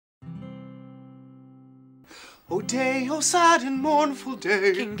Oh day, oh sad and mournful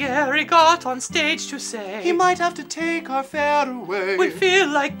day. King Gary got on stage to say he might have to take our Faire away. We feel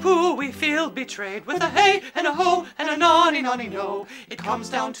like poo, we feel betrayed. With a hey and a ho and a nonny nonny no, it comes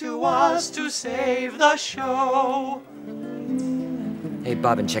down to us to save the show. Hey,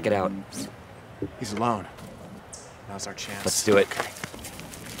 Bobbin, check it out. He's alone. Now's our chance. Let's do it.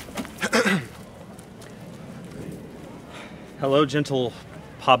 Okay. Hello, gentle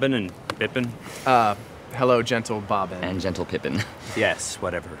Bobbin and Pippin. Hello, gentle Bobbin. And gentle Pippin. Yes,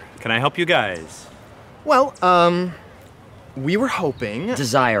 whatever. Can I help you guys? Well, we were hoping...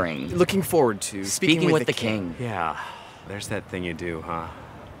 Desiring. Looking forward to speaking with the king. Yeah, there's that thing you do, huh?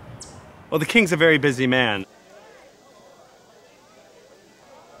 Well, the king's a very busy man.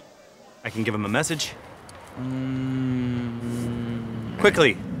 I can give him a message.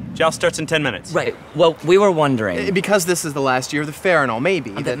 Quickly. Joust starts in 10 minutes. Right. Well, we were wondering... Because this is the last year of the Faire and all,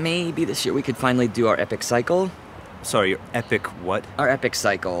 maybe... that maybe this year we could finally do our epic cycle? Sorry, your epic what? Our epic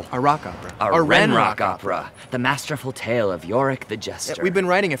cycle. Our rock opera. Our Wren rock opera. The masterful tale of Yorick the Jester. Yeah, we've been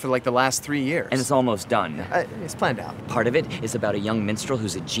writing it for like the last 3 years. And it's almost done. It's planned out. Part of it is about a young minstrel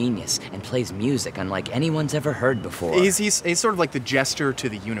who's a genius and plays music unlike anyone's ever heard before. He's sort of like the jester to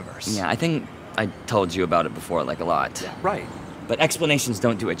the universe. Yeah, I think I told you about it before, like a lot. Yeah, right. But explanations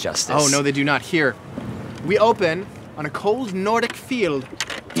don't do it justice. Oh, no, they do not. Here. We open on a cold Nordic field.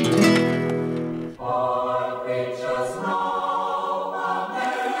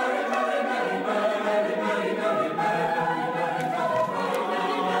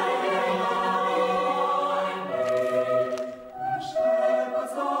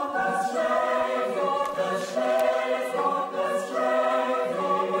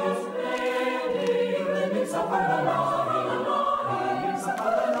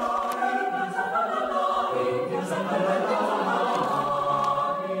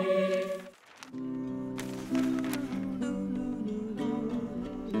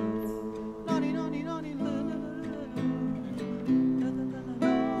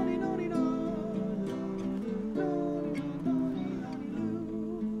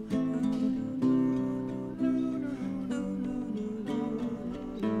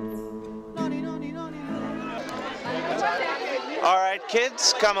 All right,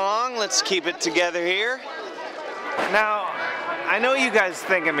 kids, come along. Let's keep it together here. Now, I know you guys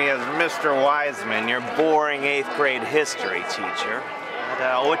think of me as Mr. Wiseman, your boring 8th grade history teacher.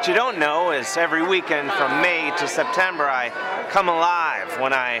 But what you don't know is every weekend from May to September, I come alive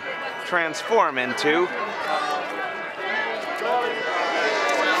when I transform into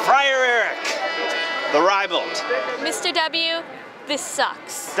Friar Eric, the ribald. Mr. W, this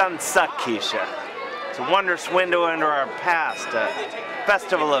sucks. Doesn't suck, Keisha. It's a wondrous window into our past, a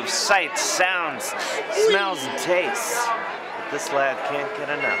festival of sights, sounds, smells, and tastes that this lad can't get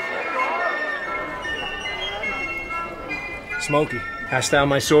enough of. Smokey, hast thou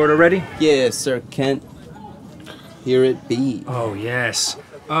my sword already? Yes, Sir Kent. Here it be. Oh, yes.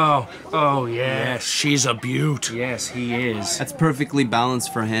 Oh, yes. She's a beaut. Yes, he is. That's perfectly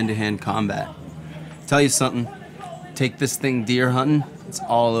balanced for hand-to-hand combat. Tell you something, take this thing deer hunting, it's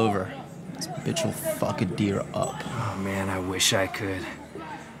all over. This bitch will fuck a deer up. Oh, man, I wish I could.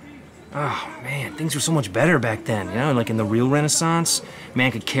 Oh, man, things were so much better back then, you know, like in the real Renaissance.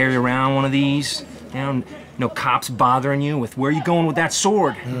 Man could carry around one of these, you know, no cops bothering you with where you going with that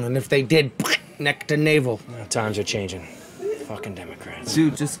sword. And if they did, neck to navel. Times are changing. Fucking Democrats.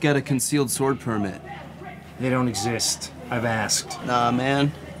 Dude, just get a concealed sword permit. They don't exist. I've asked. Nah,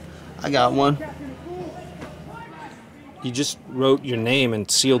 man, I got one. You just wrote your name and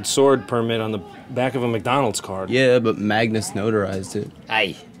sealed sword permit on the back of a McDonald's card. Yeah, but Magnus notarized it.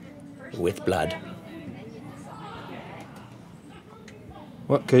 Aye, with blood.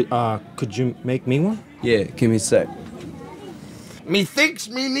 What, could you make me one? Yeah, give me a sec. Methinks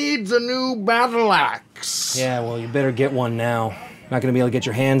me needs a new battle axe. Yeah, well, you better get one now. Not gonna be able to get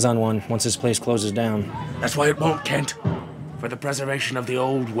your hands on one once this place closes down. That's why it won't, Kent. For the preservation of the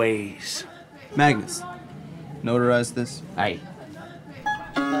old ways. Magnus, notarize this. Aye.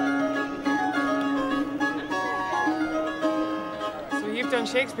 So you've done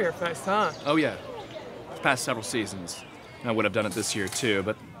Shakespeare first, huh? Oh yeah, past several seasons. I would have done it this year too,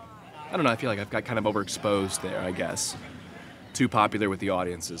 but I don't know, I feel like I've got kind of overexposed there, I guess. Too popular with the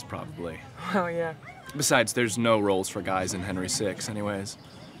audiences, probably. Oh, yeah. Besides, there's no roles for guys in Henry VI, anyways.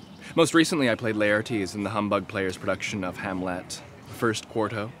 Most recently, I played Laertes in the Humbug Players' production of Hamlet, the first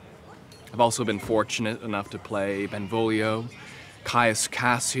quarto. I've also been fortunate enough to play Benvolio, Caius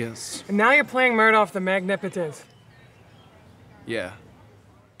Cassius. And now you're playing Murdoch the Magnificent. Yeah.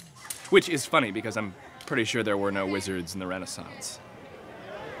 Which is funny, because I'm pretty sure there were no wizards in the Renaissance.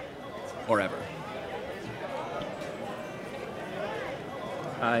 Or ever.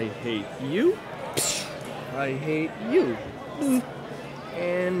 I hate you. I hate you.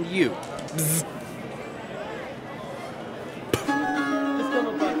 And you.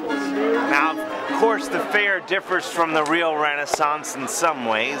 Now, of course, the Faire differs from the real Renaissance in some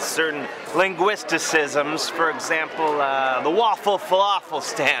ways. Certain linguisticisms, for example, the waffle falafel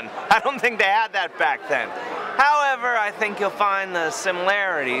stand. I don't think they had that back then. However, I think you'll find the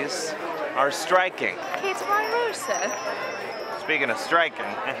similarities are striking. It's my Rosa. Speaking of striking,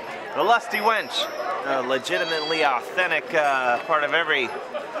 the lusty wench, a legitimately authentic part of every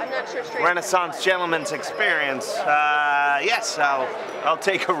Renaissance gentleman's experience. Yes, I'll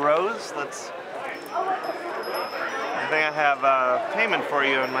take a rose. I think I have payment for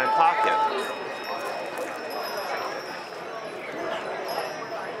you in my pocket.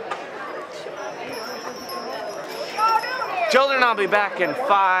 Children, I'll be back in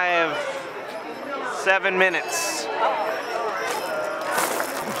 7 minutes.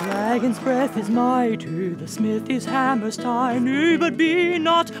 Dragon's breath is mighty, the smithy's hammer's tiny, but be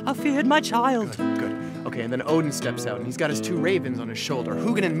not afeard, my child. Good. Okay, and then Odin steps out, and he's got his 2 ravens on his shoulder,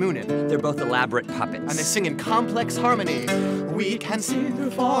 Hugin and Munin. They're both elaborate puppets. And they sing in complex harmony. We can see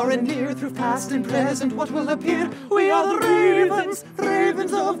through far and near, through past and present, what will appear. We are the ravens,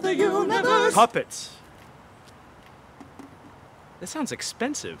 ravens of the universe. Puppets. That sounds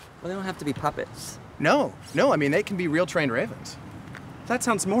expensive. Well, they don't have to be puppets. No, I mean, they can be real trained ravens. That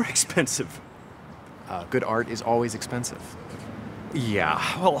sounds more expensive. Good art is always expensive. Yeah,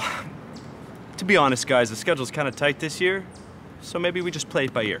 well, to be honest, guys, the schedule's kind of tight this year, so maybe we just play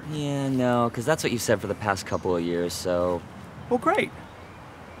it by ear. Yeah, no, because that's what you've said for the past couple of years, so... Well, great.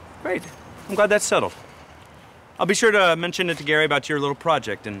 Great. I'm glad that's settled. I'll be sure to mention it to Gary about your little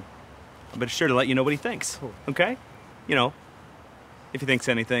project, and I'll be sure to let you know what he thinks, okay? You know, if he thinks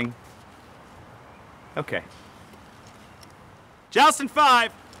anything. Okay. Joust in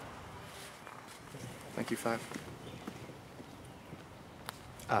 5! Thank you, 5.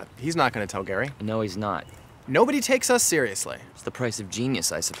 He's not gonna tell Gary. No, he's not. Nobody takes us seriously. It's the price of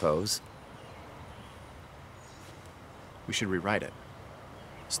genius, I suppose. We should rewrite it,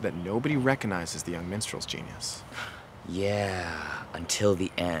 so that nobody recognizes the young minstrel's genius. Yeah, until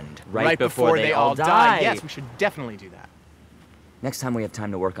the end. Right before they all die. Yes, we should definitely do that. Next time we have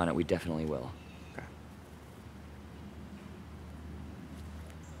time to work on it, we definitely will. Okay.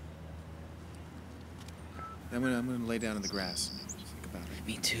 I'm gonna lay down in the grass and think about it.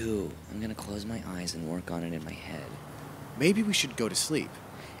 Me too. I'm gonna close my eyes and work on it in my head. Maybe we should go to sleep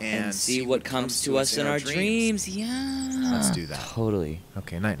and see what comes to us in our dreams. Yeah. Let's do that. Totally.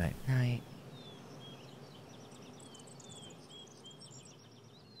 Okay, night-night. Night.